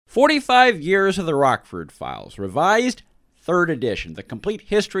45 Years of the Rockford Files, revised 3rd edition. The complete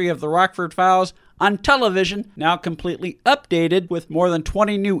history of the Rockford Files on television, now completely updated with more than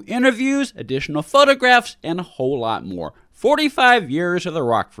 20 new interviews, additional photographs, and a whole lot more. 45 Years of the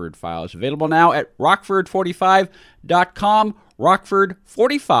Rockford Files, available now at rockford45.com,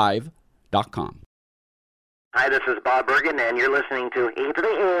 rockford45.com. Hi, this is Bob Bergen, and you're listening to E to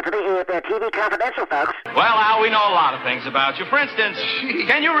the E to the E, TV Confidential, folks. Well, Al, we know a lot of things about you. For instance,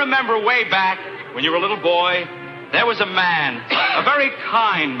 can you remember way back when you were a little boy, there was a man, a very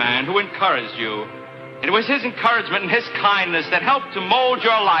kind man, who encouraged you. It was his encouragement and his kindness that helped to mold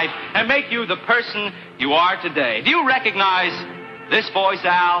your life and make you the person you are today. Do you recognize this voice,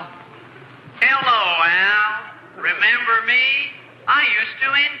 Al? Hello, Al. Remember me? I used to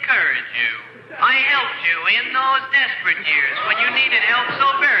encourage you. I helped you in those desperate years when you needed help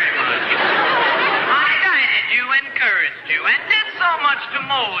so very much. I guided you, encouraged you, and did so much to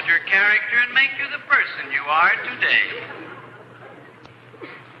mold your character and make you the person you are today.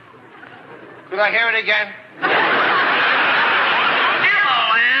 Could I hear it again? Hello,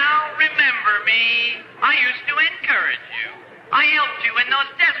 Al. Remember me? I used to encourage you. I helped you in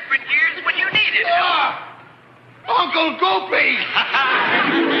those desperate years when you needed help. Uncle Goopy!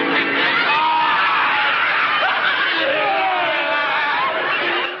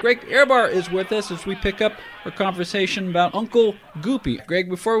 Greg Ehrbar is with us as we pick up our conversation about Uncle Goopy. Greg,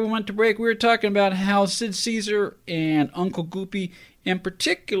 before we went to break, we were talking about how Sid Caesar and Uncle Goopy in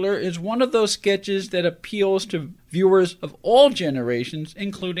particular is one of those sketches that appeals to viewers of all generations,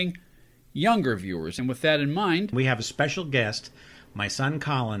 including younger viewers. And with that in mind, we have a special guest, my son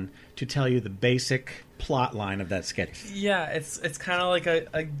Colin, to tell you the basic plot line of that sketch. Yeah, it's kind of like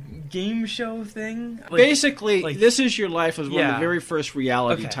a game show thing. Basically, This Is Your Life was one of the very first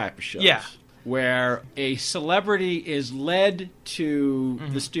reality type of shows. Yeah. Where a celebrity is led to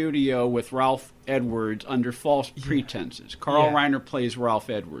the studio with Ralph Edwards under false pretenses. Carl Reiner plays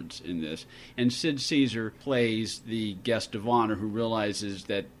Ralph Edwards in this, and Sid Caesar plays the guest of honor who realizes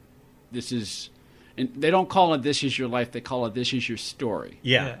that this is... And they don't call it This Is Your Life, they call it This Is Your Story.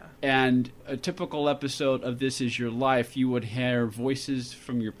 Yeah. And a typical episode of This Is Your Life, you would hear voices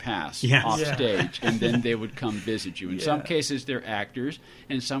from your past off stage, and then they would come visit you. In some cases, they're actors.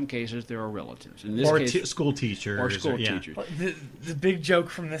 In some cases, they're relatives. In this case, school teachers. Or school teachers. The big joke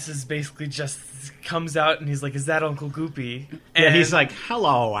from this is basically just comes out, and he's like, is that Uncle Goopy? And he's like,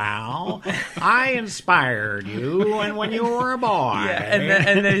 hello, Al. I inspired you when you were a boy. Yeah,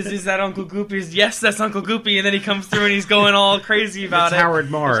 and then is that Uncle Goopy? Yes, that's Uncle Goopy. And then he comes through, and he's going all crazy about it's it.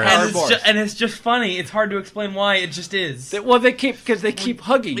 Howard Morris. And it's just funny. It's hard to explain why. It just is. They keep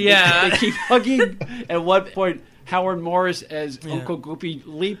hugging. Yeah. They keep hugging. At one point, Howard Morris as Uncle Goopy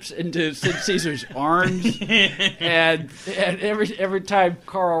leaps into Sid Caesar's arms, and every time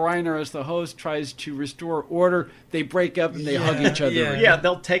Carl Reiner as the host tries to restore order, they break up and they hug each other. Yeah,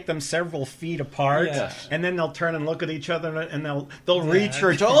 they'll take them several feet apart, and then they'll turn and look at each other, and they'll reach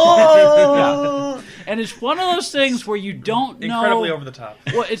for each other. Oh! And it's one of those things where you don't know. Incredibly over the top.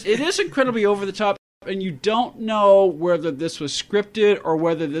 Well, it is incredibly over the top. And you don't know whether this was scripted or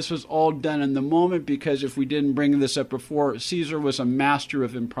whether this was all done in the moment, because if we didn't bring this up before, Caesar was a master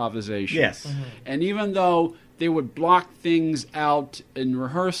of improvisation. Yes. Mm-hmm. And even though they would block things out in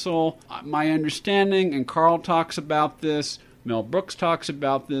rehearsal, my understanding, and Carl talks about this, Mel Brooks talks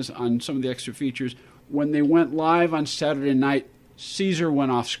about this on some of the extra features, when they went live on Saturday night, Caesar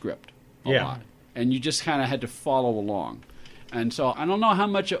went off script a lot. And you just kind of had to follow along. And so I don't know how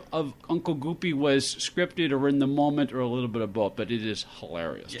much of Uncle Goopy was scripted or in the moment or a little bit of both, but it is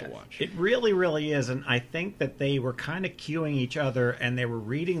hilarious to watch. It really, really is. And I think that they were kind of cueing each other, and they were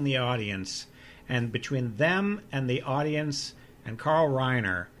reading the audience. And between them and the audience and Carl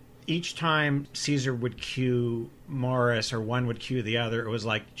Reiner, each time Caesar would cue Morris or one would cue the other, it was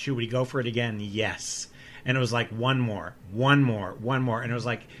like, should we go for it again? Yes. And it was like, one more. And it was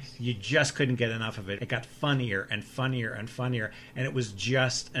like, you just couldn't get enough of it. It got funnier and funnier and funnier, and it was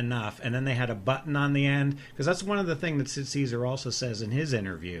just enough. And then they had a button on the end, because that's one of the things that Sid Caesar also says in his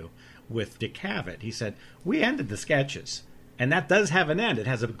interview with Dick Cavett. He said, we ended the sketches, and that does have an end. It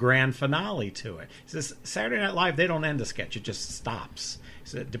has a grand finale to it. He says, Saturday Night Live, they don't end a sketch. It just stops.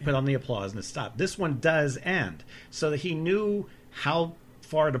 So to put on the applause and it stopped. This one does end. So he knew how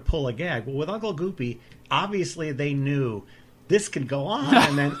far to pull a gag. Well, with Uncle Goopy, obviously they knew this could go on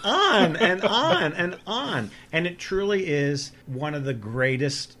and then on and on and on. And it truly is one of the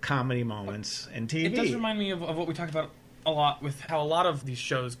greatest comedy moments in TV. It does remind me of what we talked about a lot with how a lot of these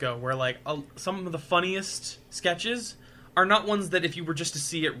shows go, where like some of the funniest sketches are not ones that if you were just to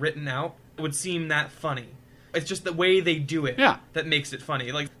see it written out, it would seem that funny. It's just the way they do it that makes it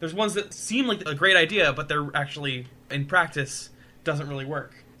funny. Like, there's ones that seem like a great idea, but they're actually, in practice, doesn't really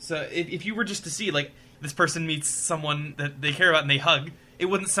work. So if you were just to see, like, this person meets someone that they care about and they hug, it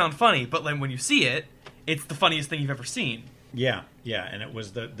wouldn't sound funny. But then when you see it, it's the funniest thing you've ever seen. Yeah, and it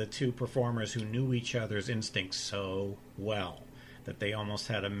was the two performers who knew each other's instincts so well that they almost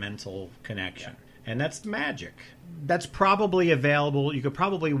had a mental connection. Yeah. And that's magic. That's probably available. You could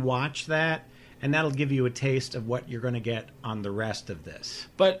probably watch that, and that'll give you a taste of what you're going to get on the rest of this.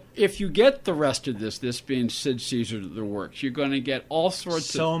 But if you get the rest of this being Sid Caesar, The Works, you're going to get all sorts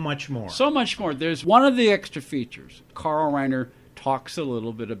so much more. So much more. There's one of the extra features. Carl Reiner talks a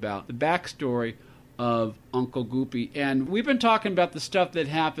little bit about the backstory of Uncle Goopy. And we've been talking about the stuff that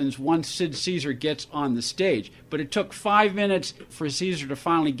happens once Sid Caesar gets on the stage. But it took 5 minutes for Caesar to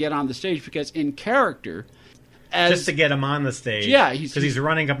finally get on the stage because in character... just to get him on the stage. Yeah. Because he's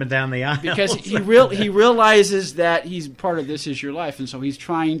running up and down the aisle. Because he realizes that he's part of This Is Your Life. And so he's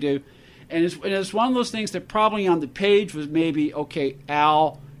trying to... And it's one of those things that probably on the page was maybe, okay,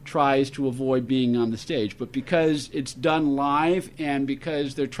 Al tries to avoid being on the stage. But because it's done live and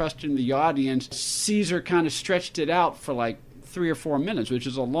because they're trusting the audience, Caesar kind of stretched it out for like 3 or 4 minutes, which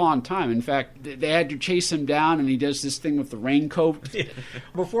is a long time. In fact, they had to chase him down, and he does this thing with the raincoat.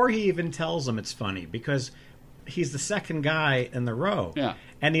 Before he even tells them, it's funny, because he's the second guy in the row. Yeah.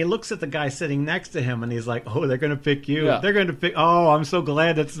 And he looks at the guy sitting next to him, and he's like, oh, they're going to pick you. Yeah. They're going to pick, oh, I'm so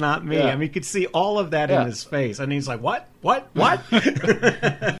glad it's not me. Yeah. I mean, you could see all of that in his face. And he's like, what?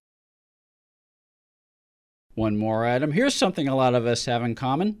 One more item. Here's something a lot of us have in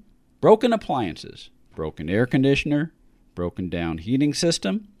common. Broken appliances. Broken air conditioner, broken down heating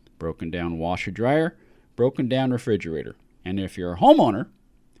system, broken down washer dryer, broken down refrigerator. And if you're a homeowner,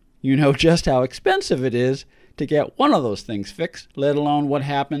 you know just how expensive it is to get one of those things fixed, let alone what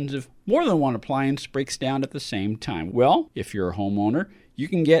happens if more than one appliance breaks down at the same time. Well, if you're a homeowner, you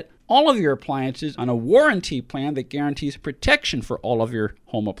can get all of your appliances on a warranty plan that guarantees protection for all of your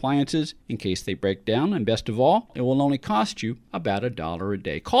home appliances in case they break down. And best of all, it will only cost you about $1 a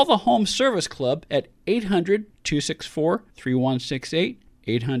day. Call the Home Service Club at 800-264-3168,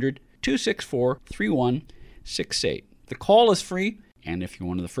 800-264-3168. The call is free, and if you're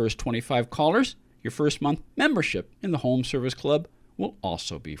one of the first 25 callers, your first month membership in the Home Service Club will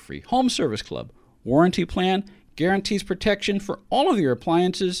also be free. Home Service Club, warranty plan, guarantees protection for all of your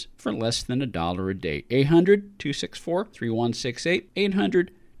appliances for less than $1 a day. 800-264-3168,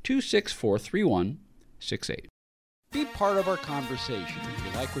 800-264-3168. Be part of our conversation. If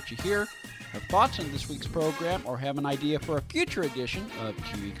you like what you hear, have thoughts on this week's program, or have an idea for a future edition of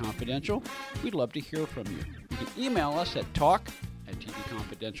TV Confidential, we'd love to hear from you. You can email us at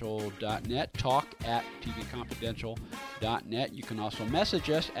talk@tvconfidential.net, talk@tvconfidential.net. You can also message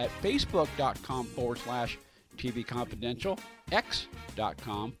us at facebook.com/TV Confidential,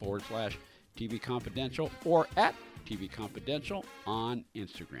 x.com/TV Confidential, or at TV Confidential on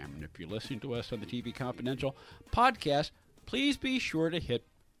Instagram. And if you're listening to us on the TV Confidential podcast, please be sure to hit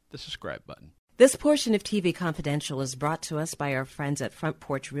the subscribe button. This portion of TV Confidential is brought to us by our friends at Front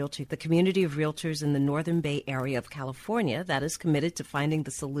Porch Realty, the community of realtors in the Northern Bay area of California that is committed to finding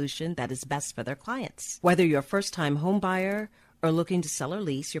the solution that is best for their clients. Whether you're a first-time home buyer or looking to sell or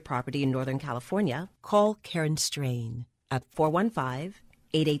lease your property in Northern California, call Karen Strain at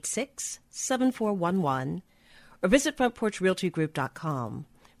 415-886-7411 or visit frontporchrealtygroup.com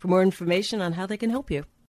for more information on how they can help you.